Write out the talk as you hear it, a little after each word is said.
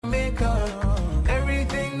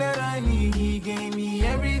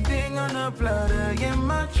a platter. Yeah,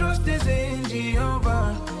 my trust is in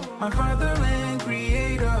Jehovah, my Father and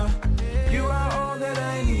Creator. You are all that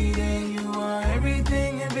I need, and you are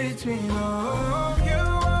everything in between. Oh, you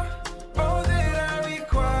are all that I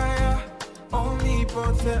require.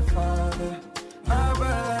 Omnipotent Father,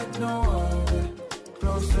 Abba like no other,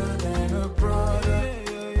 closer than a brother.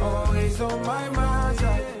 Always on my mind,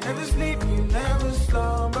 I never sleep, you never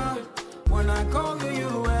slumber. When I call you,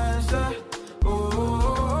 you answer.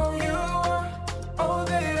 Oh, you are all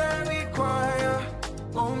that I require.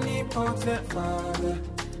 Omnipotent Father,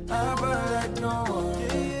 Abba like no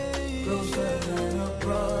other, closer than a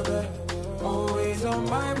brother. Always on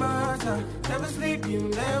my mind, I never sleep, you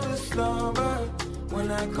never slumber. When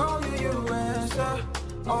I call you, you answer.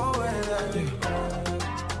 Always I require.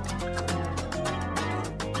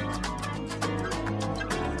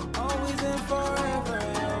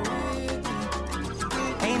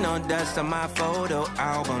 Ain't no dust on my photo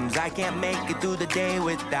albums. I can't make it through the day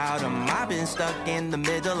without them. I've been stuck in the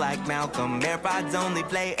middle like Malcolm. AirPods only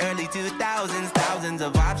play early 2000s. Thousands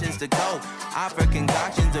of options to cope. Offer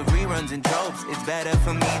concoctions of reruns and tropes. It's better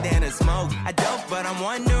for me than a smoke. I dope, but I'm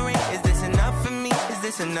wondering, is this enough for me? Is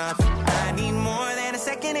this enough? I need more than a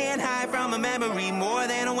secondhand high from a memory. More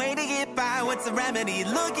than a way to get by. What's the remedy?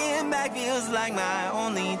 Looking back feels like my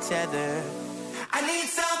only tether. I need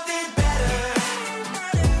something better.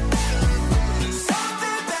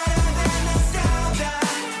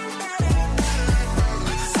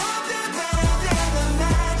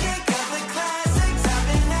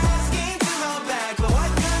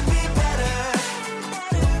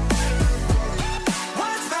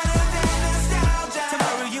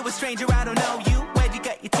 Stranger, I don't know you. Where'd you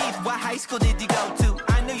cut your teeth? What high school did you go to?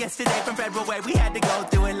 I knew yesterday from Federal Way we had to go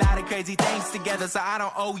through a lot of crazy things together, so I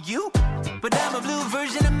don't owe you. But I'm a blue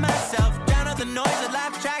version of myself. Down on the noise of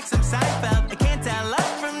laugh tracks, I'm Seinfeld. I can't tell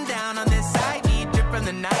up from down on this side. Need drip from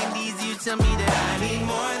the 90s. You tell me that I need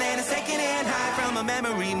more than a secondhand high from a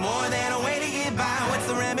memory. More than a way to get by. What's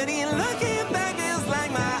the remedy? Looking back feels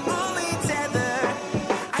like my only tether.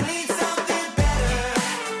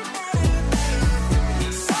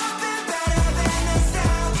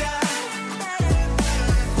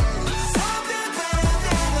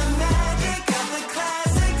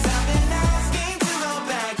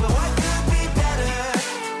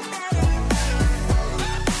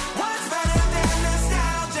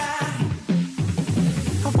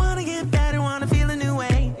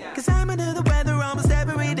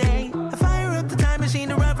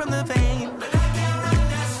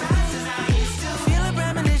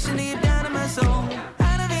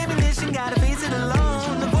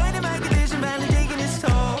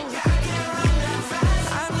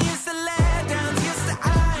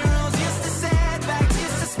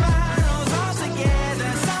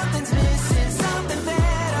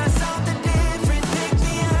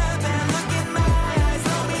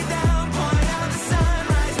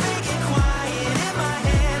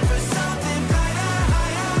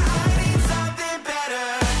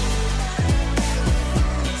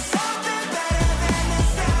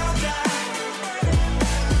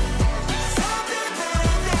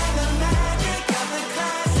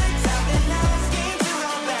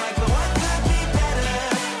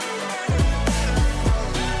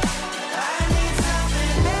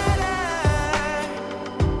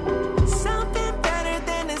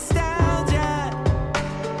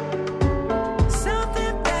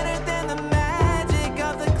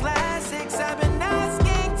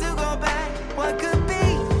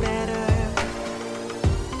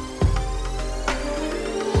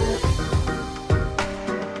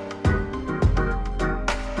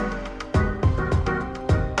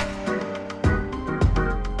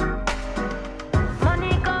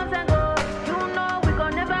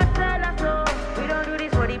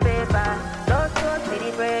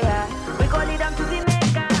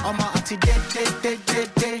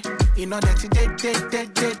 You know that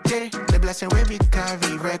it day. The blessing we be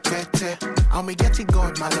carry, repete. And we get it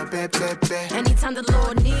God, my love, baby. Anytime the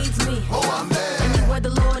Lord needs me, oh, I'm there. Anywhere the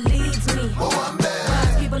Lord leads me, oh, I'm there.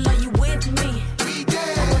 God's people, are you with me? We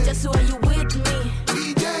there. I want just so are you with me?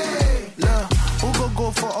 We there. Look, who go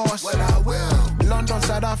for us? Well, I will. London,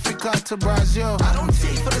 South Africa to Brazil. I don't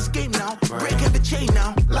take for this game now. Break every chain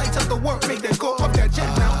now. Light up the work, make them go up their jet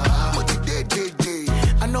now. What you did.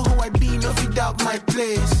 I know who I be, no feed out my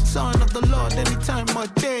place. Son of the Lord, anytime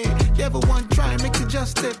of day. You ever want try, make it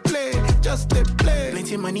just a play.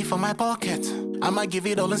 Plenty money for my pocket. I'ma give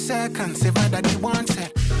it all in seconds, if my daddy wants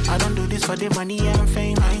it. I don't do this for the money and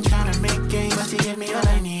fame. I ain't tryna make gains, but he gave me all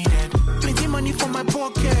I needed. Plenty money for my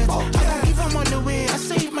pocket. I don't give him all away, I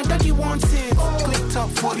say if my daddy wants it. Click top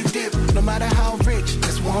 40 dip, no matter how rich,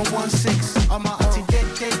 it's 116.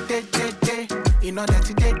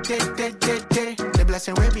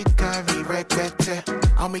 blessing where we carry,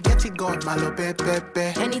 regrette. And we get it God, my love,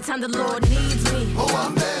 baby. Anytime the Lord needs me, Oh,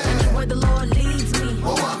 I'm there. anywhere the Lord leads me,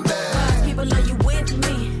 Oh, I'm there. God's people, are you with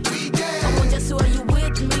me? We there. I want just who are you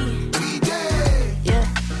with me? We there.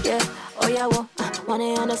 Yeah, oh yeah, well,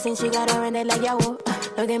 money on the scene, she got her in there like, yeah, well,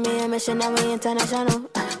 look at me, I'm missionary international.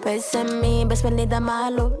 Pressing me, best believe that my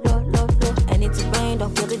low. Need to rain,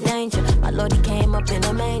 don't feel the danger. My Lord, he came up in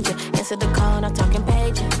a manger. Answer the call, not talking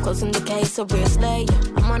pager. Closing the case, a real slayer.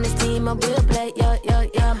 I'm on this team, a real player.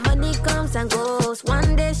 Yeah. Money comes and goes.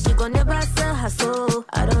 One day she gon' never sell her soul.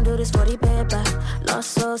 I don't do this for the paper.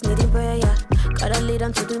 Lost souls needing prayer. Gotta lead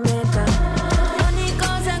them to the maker. Money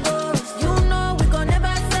comes and goes. You know we gon'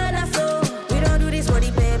 never sell our soul. We don't do this for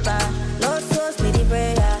the paper. Lost souls needing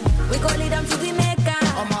prayer. We gon' lead them to the maker.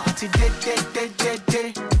 Oh, my auntie, day.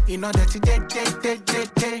 You know that it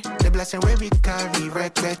day. The blessing where we carry,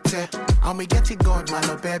 regrette. And we get it God, my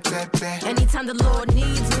love, baby. Anytime the Lord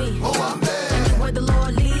needs me, Oh, I'm there. anywhere the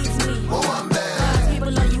Lord leads me, Oh, I'm there. God's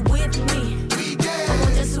people, are you with me? We I there.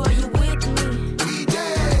 want just who are you with me? We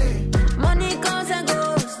there. Money comes and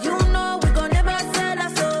goes, you know we gon' never sell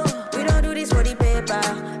our soul. We don't do this for the paper,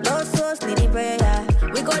 lost souls needing prayer.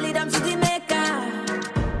 We gon' lead them to the maker.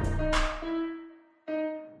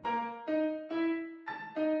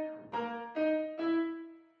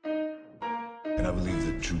 And I believe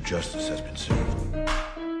that true justice has been served.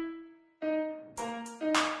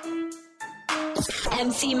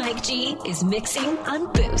 MC Mike G is mixing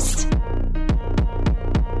on Boost.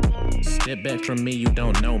 Step back from me, you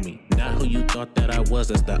don't know me. Not who you thought that I was,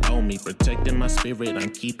 that's the owe me. Protecting my spirit, I'm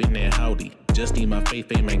keeping it howdy. Just need my faith,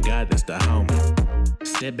 aim, and God, that's the homie.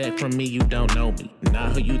 Step back from me, you don't know me.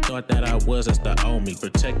 Not who you thought that I was, that's the owe me.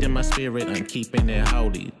 Protecting my spirit, I'm keeping it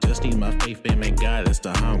holy. Just need my faith, aim, and God, that's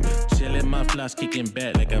the homie. Chilling my floss, kicking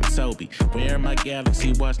back like I'm Toby. Wearing my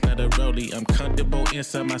Galaxy watch, not a rollie. I'm comfortable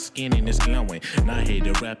inside my skin and it's glowing. Not here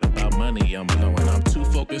to rap about money, I'm blowing. I'm too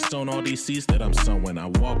focused on all these seeds that I'm sowing. I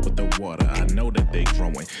walk with the water, I know that they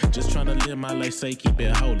growing. Just trying to live my life, say keep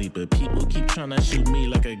it holy. But people keep trying to shoot me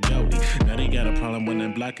like a goalie. Now they got a problem when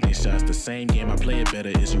I'm blocking these shots. The same game, I play it better,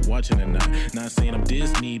 is you watching or not? Not saying I'm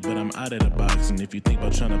Disney, but I'm out of the box. And if you think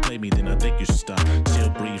about trying to play me, then I think you should stop. Chill,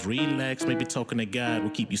 breathe, relax, maybe talking to God will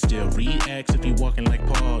keep you still. Reacts if you walking like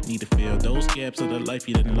Paul. Need to fill those gaps of the life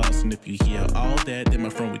you didn't lost. And if you hear all that, then my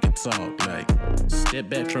friend, we can talk. Like, step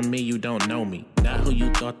back from me, you don't know me. Not who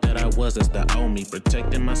you thought that I was, that's the owe me.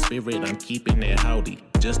 Protecting my spirit, I'm keeping it howdy.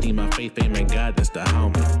 Just need my faith, aim, and God, that's the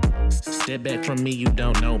homie. Step back from me, you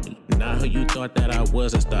don't know me. Not who you thought that I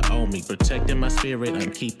was, that's the owe me. Protecting my spirit,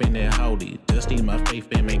 I'm keeping it holy. Just need my faith,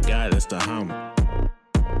 aim, and God, that's the homie.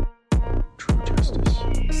 True justice.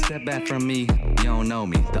 Step back from me, you don't know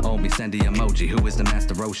me. The old me, send the emoji. Who is the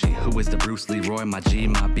Master Roshi? Who is the Bruce Leroy? My G,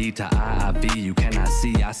 my B to I-I-V. You cannot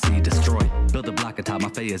see, I see, destroy. Build a block atop my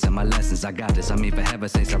failures and my lessons. I got this, I mean for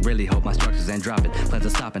heaven's sakes, I really hope my structures ain't dropping. Plan to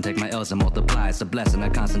stop and take my L's and multiply. It's a blessing, a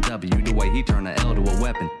constant W. The way he turned an L to a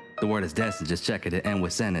weapon. The word is destined, just check it, it end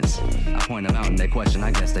with sentence. I point them out and they question,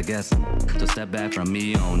 I guess they're guessing. So step back from me,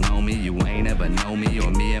 you don't know me. You ain't ever know me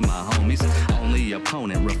or me and my homies. Only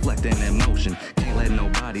opponent, reflecting emotion. Can't let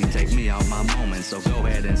nobody take me out my moment. So go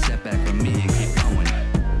ahead and step back from me and keep going.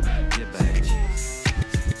 Get back.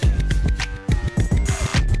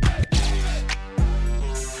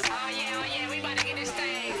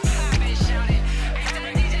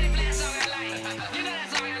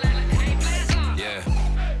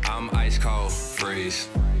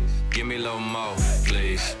 Give me a little more,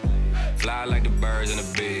 please. Fly like the birds and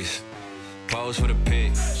the bees. Pose for the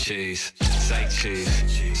pic, cheese. Say cheese,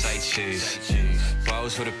 say cheese.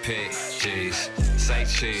 Pose for the pic, cheese. Say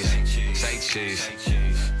cheese, say cheese.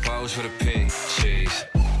 Pose for the pic, cheese.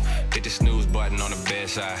 Hit the snooze button on the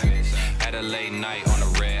bedside. Had a late night on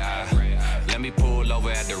the red eye. Let me pull over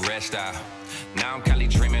at the rest stop. Now I'm Cali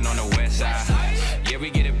dreaming on the west side. Yeah, we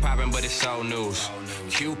get it poppin', but it's old news.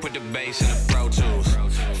 Q put the bass in the Pro Tools.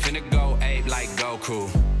 Finna go ape like Goku.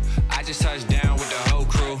 I just touched down with the whole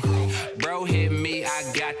crew. Bro hit me, I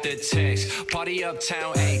got the text. Party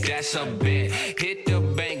uptown, hey, that's a bet. Hit the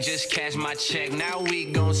bank, just cash my check. Now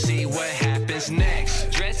we gon' see what happens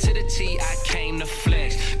next. Dress to the T, I came to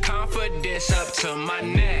flex. Confidence up to my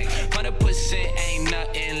neck. 100% ain't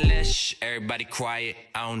nothing less. Shh, everybody quiet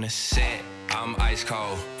on the set. I'm ice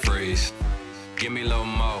cold, freeze. Give me a little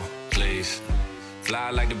more, please. Fly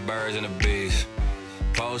like the birds and the bees.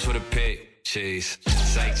 Pose for the pic, cheese.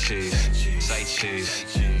 Say cheese, say cheese.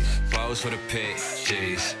 Pose for the pic,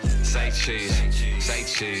 cheese. Say cheese, say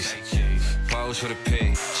cheese. Pose for the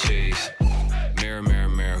pic, cheese. Mirror, mirror,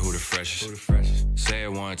 mirror. mirror, who the freshest? Say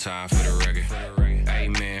it one time for the record.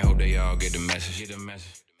 Amen, hope they all get the message.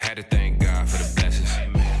 Had to thank God for the blessings.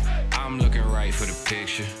 I'm looking right for the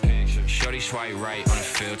picture. Shorty swipe right on the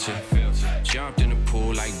filter. Jumped in the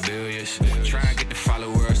pool like billiards. Try and get the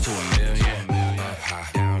followers to 1 million. Up high,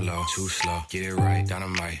 down low, too slow. Get it right,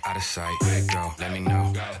 dynamite, out of sight. Where it go? Let me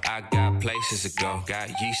know. I got places to go. Got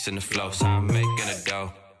yeast in the flow, so I'm making a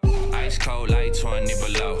dough. Ice cold like 20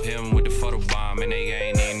 below. Him with the photo bomb and they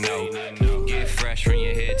ain't even know. Get fresh from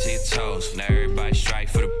your head to your toes. Now everybody strike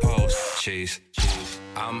for the pose. Cheese.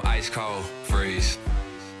 I'm ice cold, freeze.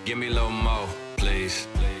 Give me a little more, please.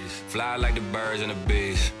 Fly like the birds and the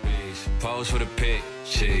bees. Pose for the pic,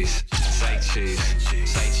 cheese. Say cheese,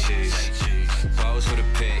 say cheese. Pose for the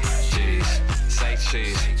pic, cheese. Say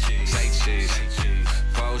cheese, say cheese.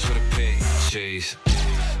 Pose for the pic, cheese.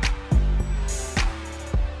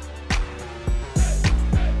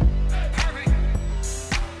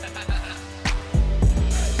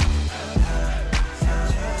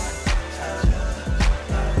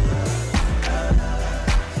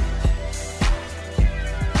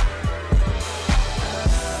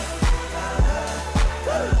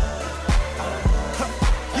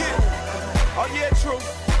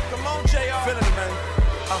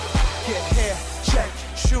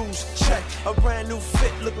 A brand new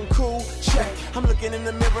fit, looking cool, check. I'm looking in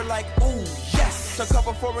the mirror like, ooh, yes. A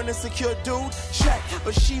couple for an insecure dude, check.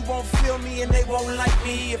 But she won't feel me and they won't like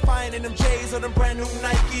me if I ain't in them J's or them brand new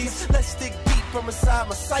Nikes. Let's dig deep from inside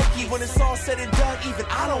my psyche. When it's all said and done, even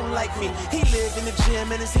I don't like me. He live in the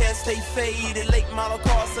gym and his hair stay faded. Late model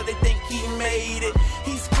car, so they think he made it.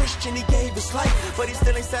 He's Christian, he gave his life, but he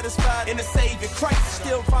still ain't satisfied in the Savior Christ.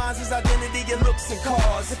 Still finds his identity in looks and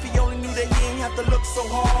cars. If he only knew that he ain't have to look so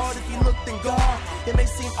hard. If he looked in God, it may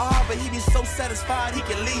seem odd, but he be so satisfied he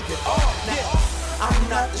can leave it all. Now, I'm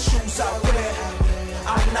not the shoes I wear,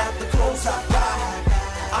 I'm not the clothes I buy,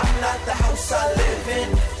 I'm not the house I live in,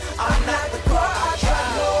 I'm not the car I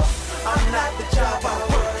drive, no, I'm not the job I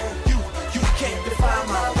work. You can't define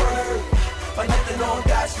my word, but nothing on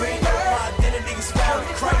God's green earth. My identity is found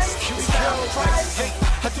in Christ. It's found in Christ. Hey,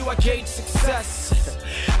 how do I gauge success?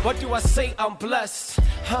 What do I say I'm blessed?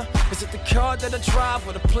 Huh? Is it the car that I drive,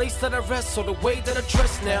 or the place that I rest, or the way that I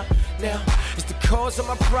dress now? It's the cause of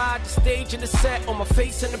my pride, the stage and the set, on my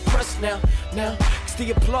face and the press now. It's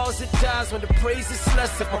the applause it dies when the praise is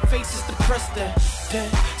less. If my face is depressed, then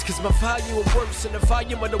it's cause my value and works and the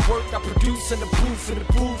volume of the work I produce in the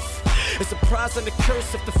booth. It's a prize and a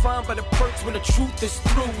curse if defined by the perks when the truth is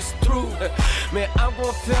through. Man, I'm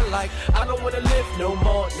gonna feel like I don't wanna live no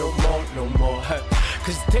more.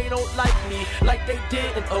 Cause they don't like me like they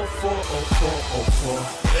did in 04.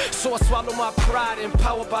 So I swallow my pride,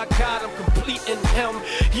 empowered by God, I'm complete in Him.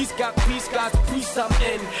 He's got peace, God's peace I'm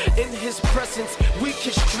in His presence, weak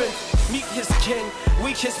His strength, meet His kin,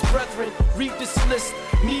 weak His brethren. Read this list,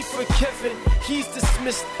 me forgiven, He's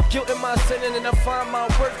dismissed. Guilt in my sin and I find my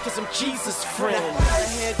worth cause I'm Jesus' friend. Her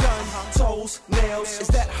hair done, toes, nails, is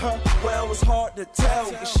that her? Well, it's hard to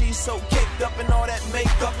tell, cause she's so caked up in all that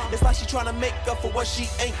makeup. It's like she's trying to make up for what she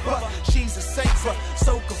ain't, but she's a saint,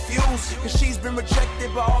 so confused, cause she's been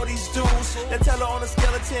rejected by all these dudes that tell her on a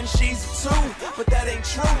skeleton she's a 2, but that ain't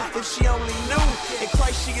true. If she only knew, in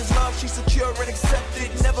Christ she is loved, she's secure and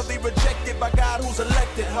accepted, never be rejected by God who's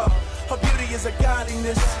elected her. Her beauty is a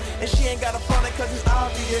godliness, and she ain't got to front it cause it's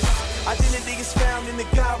obvious. Identity is found in the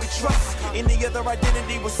God we trust. Any other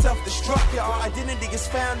identity will self-destruct. Yeah, our identity is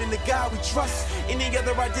found in the God we trust. Any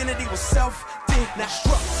other identity will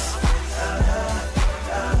self-destruct.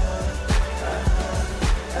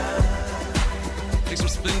 Thanks for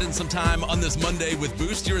spending some time on this Monday with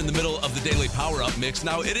Boost. You're in the middle of the Daily Power Up Mix.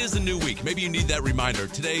 Now, it is a new week. Maybe you need that reminder.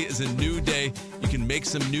 Today is a new day. You can make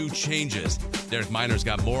some new changes. Derek Miner's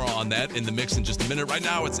got more on that in the mix in just a minute. Right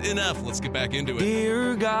now, it's NF. Let's get back into it.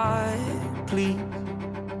 Dear God, please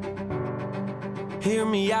hear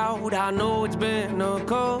me out. I know it's been a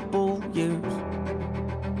couple years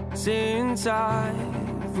since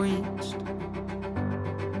I've reached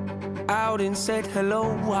out and said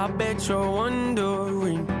hello. I bet you're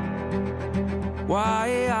wondering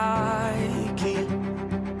why I keep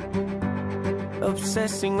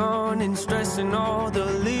obsessing on and stressing all the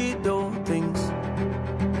little things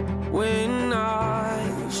when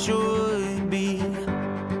I should be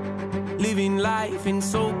living life and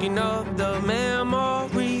soaking up the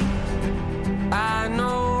memories. I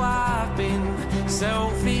know I've been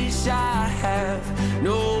selfish, I have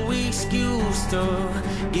no excuse to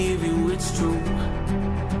give you it's true.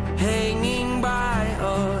 Hanging by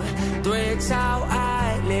a thread's how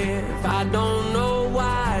I live. I don't know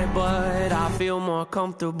why, but I feel more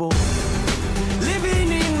comfortable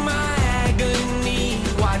living in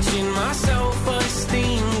watching my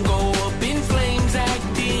self-esteem go up in flames,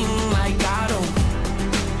 acting like I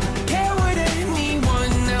don't care what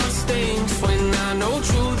anyone else thinks, when I know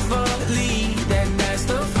truthfully that that's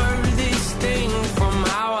the furthest thing from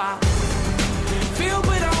how I feel.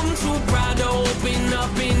 But I'm too proud to open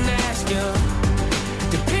up and ask you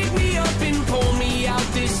to pick me up and pull me out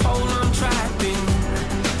this hole I'm trapped in.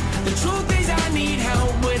 The truth is I need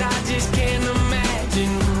help, but I just can't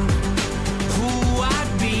imagine who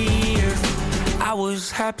I'd be if I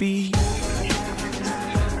was happy.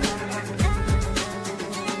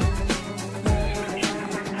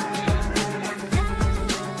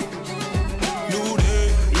 New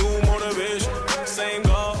day, new motivation. Same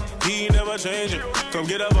God, he never changing. Come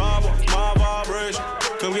get a vibe on my vibration.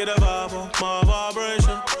 Come get a vibe on my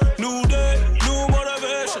vibration. New day, new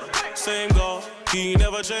motivation. Same God, he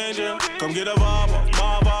never changing. Come get a vibe on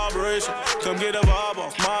my vibration. Come get a vibe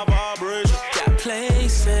on my vibration. Got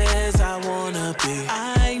places I wanna be.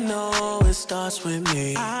 I know it starts with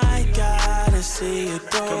me. I gotta see it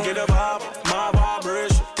through. Come get a vibe on my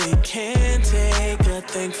vibration. They can't take a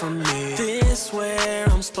thing from me. This where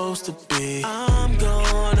I'm supposed to be. I'm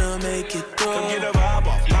gonna make it through. Come get a vibe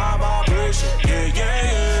off my vibration. Yeah,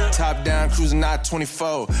 yeah, yeah. Top down, cruising out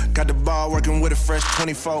 24. Got the ball working with a fresh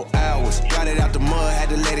 24 hours. Got it out the mud, had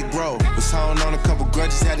to let it grow. Was holding on a couple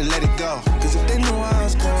grudges, had to let it go. Cause if they knew I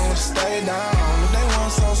was going to stay down, if they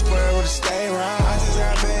want so square, would've stay round. I just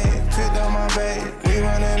got paid, picked up my bait. We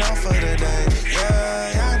running off for the day.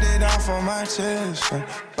 Yeah, I did off on my chest. Yeah.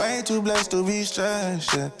 Way too blessed to be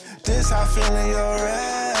stressed. Yeah. This how feeling your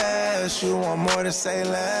ass. You want more to say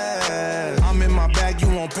less. I'm in my bag, you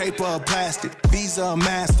want paper or plastic. Visa or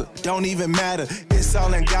master, don't even matter. It's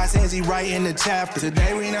all in God's hands, he writing the chapter.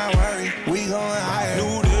 Today we not worried, we going higher.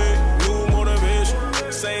 New day, new motivation.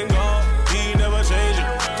 Same God, he never changing.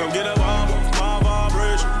 Come get a vibe on my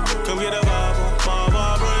vibration. Come get a vibe on my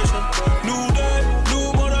vibration. New day,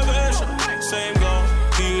 new motivation. Same God,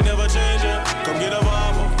 he never changing. Come get a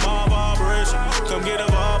vibe on my vibration. Come get a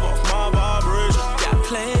vibe on my vibration. Got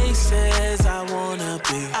places I wanna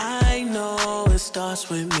be. I know it starts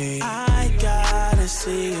with me. I gotta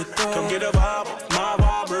see it through. Come get a vibe on my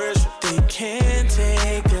vibration. They can't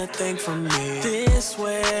take a thing from me. This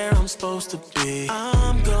where I'm supposed to be.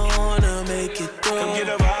 I'm gonna make it through. Come get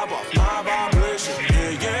a vibe off my vibration. Yeah,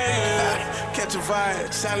 yeah, yeah. Catch a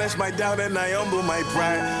vibe, silence my doubt and I humble my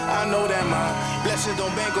pride. I know that my blessings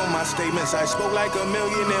don't bank on my statements. I spoke like a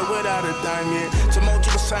millionaire without a dime yet.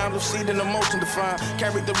 Tumultuous times of seed and emotion defined.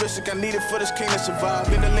 Carried the risk I needed for this king to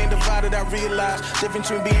survive. In the lane divided, I realized difference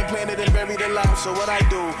between being planted and buried alive. So what I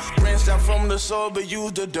do, branched out from the soil, but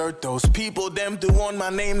use the dirt. Those people, them do want my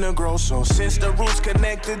name to grow. So since the roots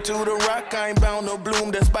connected to the rock, I ain't bound to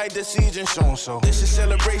bloom despite the season shown. So this is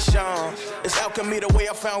celebration. It's alchemy, the way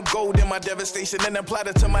I found gold in my devastation and applied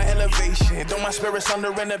it to my elevation. Though my spirit's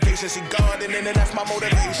under renovation, see God in it, and that's my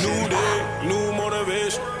motivation. New day, new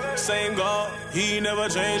motivation. Same God, he never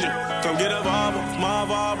changing. Come get a vibe off my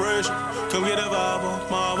vibration. Come get a vibe off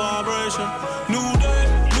my vibration. New day,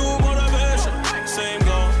 new motivation. Same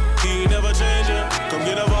God, he never changing. Come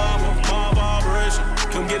get a vibe off my vibration.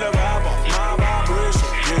 Come get a vibe off my vibration.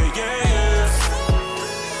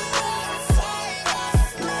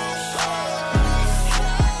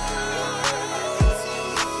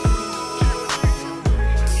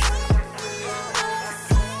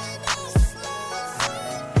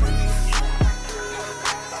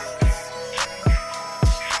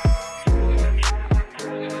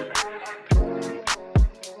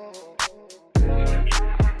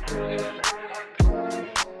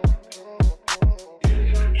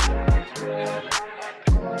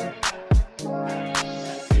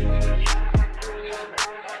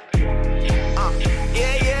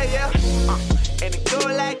 Yeah, yeah, yeah.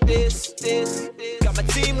 Got my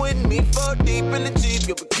team with me, 4 deep in the Jeep,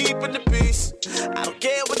 yeah, we're keeping the peace. I don't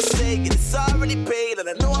care what you say, it's already paid, and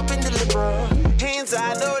I know I've been delivered. Hands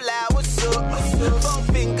I know loud, what's up?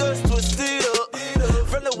 4 fingers twisted up.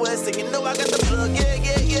 From the west, and you know I got the plug, yeah,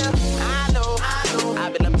 yeah, yeah. I know.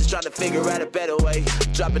 I've been up just trying to figure out a better way.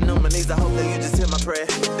 Dropping on my knees, I hope that you just hear my prayer.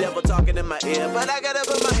 Devil talking in my ear, but I gotta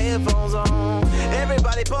put my headphones on.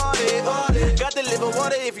 Everybody party. Got the liver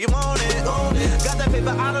water if you want it. Got that paper,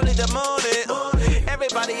 I don't need the money.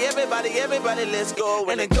 Everybody, let's go.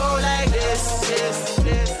 And it go like this.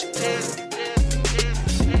 Yeah.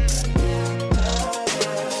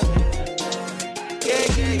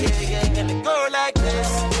 And it go like this.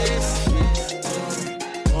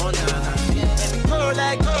 Oh, nah. And it go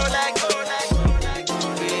like.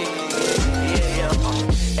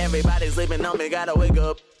 Yeah. Everybody's sleeping on me, gotta wake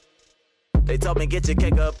up. They told me get your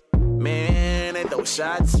cake up. Man, they throw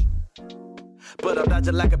shots, but I'm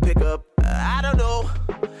dodging like a pickup. I don't know,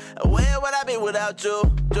 where would I be without you,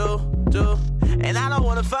 and I don't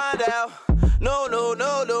wanna find out. No.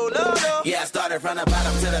 Yeah, I started from the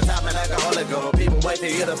bottom to the top and like a holy go. People wait to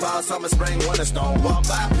hear the fall, summer, spring, winter, storm. Walk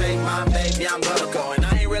by, fake my baby, I'm gonna go. And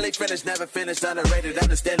I ain't really finished, never finished, underrated,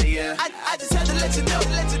 understand it, yeah. I just had to let you know.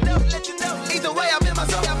 Either way, I'm in my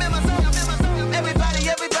zone. Everybody,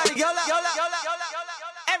 hold up.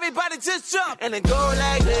 Everybody just jump. And then go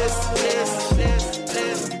like this. Yeah.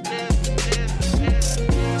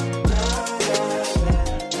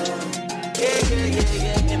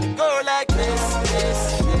 And then go like this.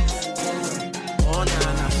 Oh,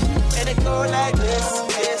 nah. And then go like this.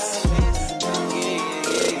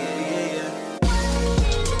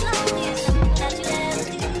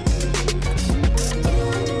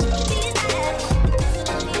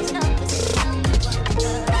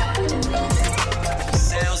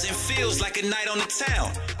 Like a night on the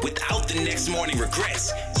town without the next morning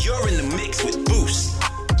regrets. You're in the mix with Boost.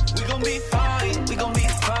 We gon' be fine, we gon' be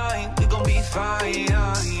fine, we gon' be fine.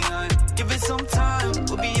 Give it some time,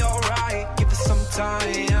 we'll be alright. Give it some time,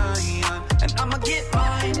 and I'ma get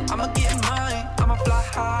mine, I'ma fly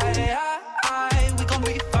high. We gon'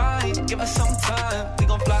 be fine, give it some time, we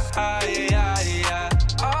gon' fly high.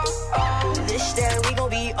 Oh. This that we gon'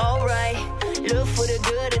 be alright. Look for the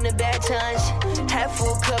good and the bad times. Half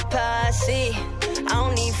full cup, I see. I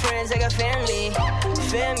don't need friends, I got family.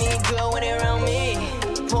 Family good when they're around me.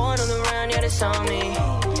 Pouring on the round, yeah, that's on me.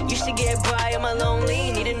 Used to get by, am I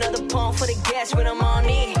lonely? Need another pump for the gas when I'm on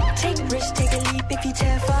me. Take risks, take a leap if you're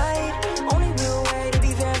terrified. Only real way to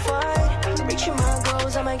be verified. Reaching my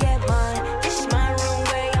goals, I'ma get mine. This is my room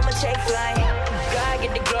way, I'ma take flight. God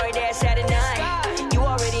get the glory, that's at night. You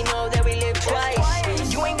already know that we live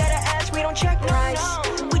twice. You ain't gotta ask, we don't check price.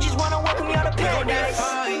 We just wanna welcome y'all to paradise.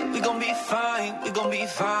 We gon' be fine.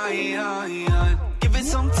 Give it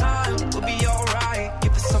some time, we'll be alright.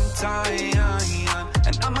 Give it some time,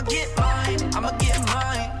 and I'ma get mine,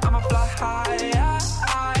 I'ma fly high.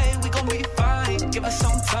 We gon' be fine. Give it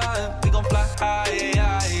some time, we gon' fly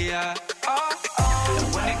high. Oh. And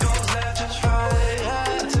when it goes left, just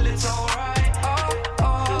right until it's alright.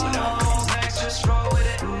 When it goes next, just roll with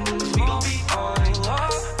it. 'Cause we gon' be fine.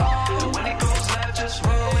 And when it goes left, just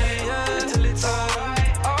roll with it until it's alright.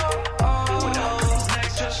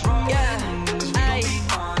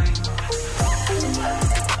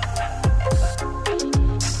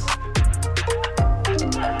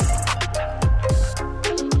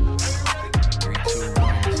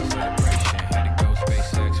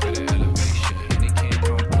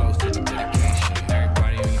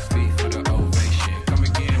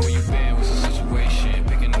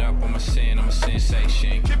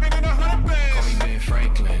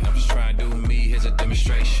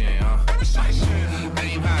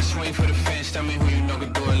 Swing for the fence, tell me who you know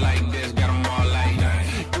could do it like this. Got them all like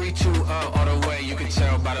 3-2 up all the way. You can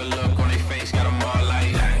tell by the look on their face. Got them all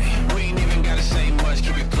like we ain't even gotta say much.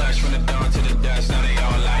 Keep it clutch from the dawn to the dust. Now they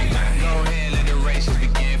all like go ahead, let the races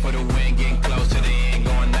begin for the win. Getting close to the end,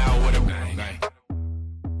 going out with a bang.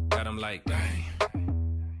 Got them like dang.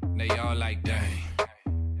 They all like dang.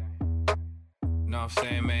 Know what I'm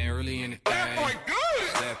saying, man? Really in the thing.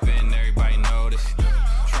 Step in, everybody notice.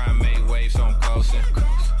 Try and make waves so I'm closer.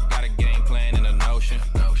 Got a game plan and a notion.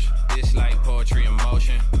 This like poetry in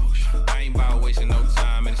motion. I ain't about wasting no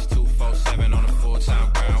time, and it's 247 on a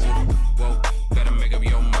full-time grind. Whoa, better make up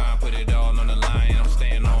your mind, put it all on the line. I'm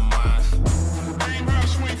staying on mine. I ain't about to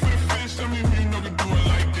swing for the fence, tell me who you know can do it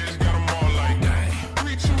like this. Got them all like that.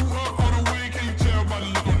 3-2 up all the way, can you tell by the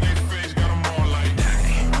look on their face? Got them all like that.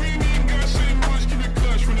 We ain't even gotta say much, keep it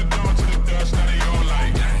clutch from the dawn to the dust. Now they all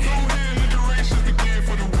like that. Go ahead, let the races begin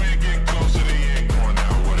for the win. Get close to the end, going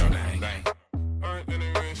out with a bang. Alright, then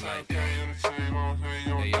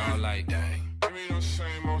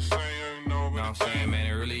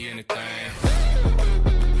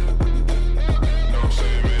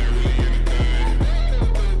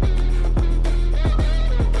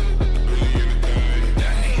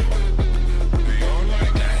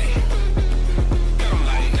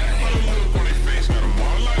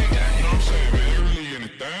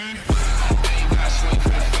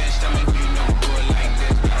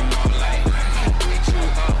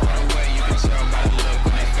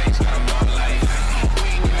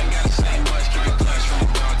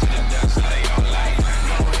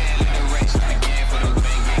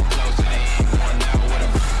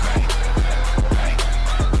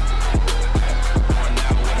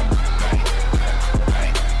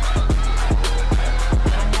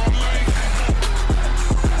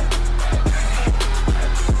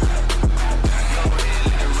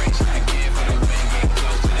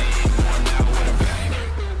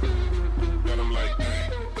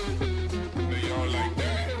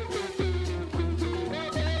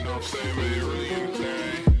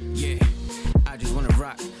Yeah, I just wanna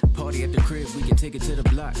rock. Party at the crib, we can take it to the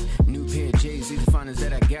block. New pair of J's, these the finest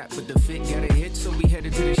that I got. But the fit got a hit, so we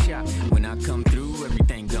headed to the shop. When I come through,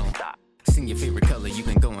 everything gon' stop. Sing your favorite color, you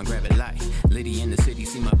can go and grab it light. Liddy in the city,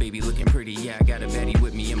 see my baby looking pretty. Yeah, I got a baddie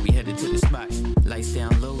with me and we headed to the spot. Lights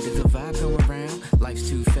down low, there's a vibe going around. Life's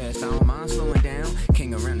too fast, I don't mind slowing down.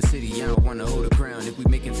 King around the city, I don't wanna hold a crown. If we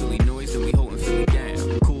making Philly noise, then we holding Philly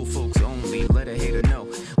down. Cool folks only, let a hater know.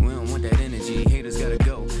 We don't want that energy, haters gotta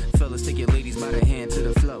go. Fellas, take your ladies by the hand to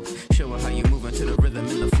the flow. Show her how you moving to the rhythm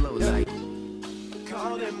and the flow like.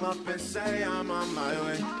 Call him up and say I'm on my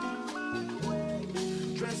way.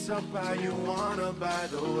 Dress up how you wanna, by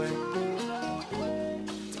the way.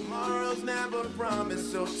 Tomorrow's never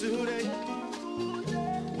promised, so today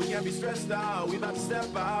we can't be stressed out, we about to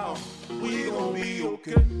step out. We gon' be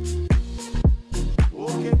okay.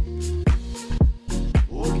 Okay.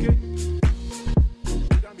 Okay.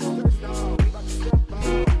 We can't be stressed out, we about to step out.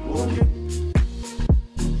 Okay.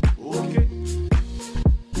 Okay.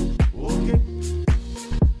 Okay.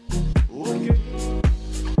 Okay.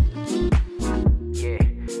 Yeah,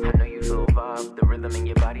 I know you feel vibe. The rhythm in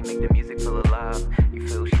your body make the music feel alive. You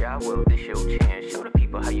feel shy, well this your chance. Show the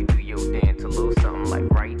people how you do your dance. A little something like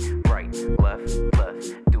right, left,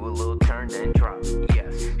 do a little turn then drop.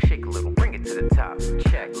 Yes, shake a little, bring it to the top.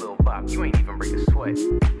 Check, little bop, you ain't even break a sweat.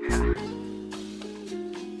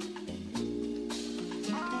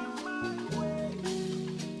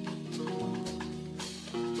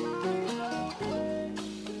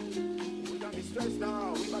 We got me stressed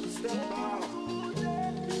out, we about to step out.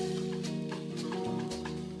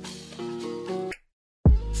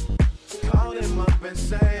 Call him up and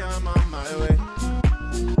say I'm on my way.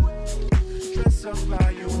 Dress up how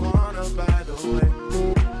you wanna, by the way.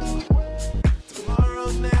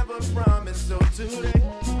 Tomorrow's never promised, so today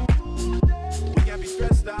we can't be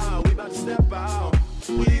stressed out, we about to step out.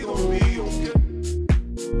 We gon' be okay.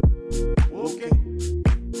 Okay.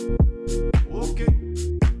 Okay.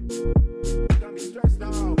 We got me stressed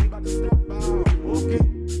out, we about to step out. Okay.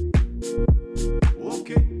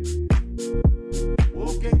 Okay.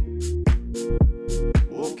 Okay.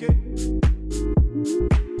 Okay.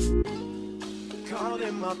 Call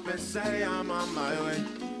him up and say I'm on my way.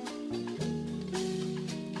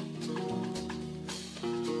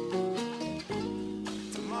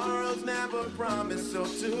 Tomorrow's never promised, so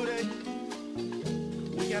today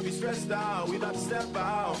we can't be stressed out, we about to step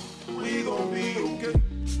out. We gon' be okay.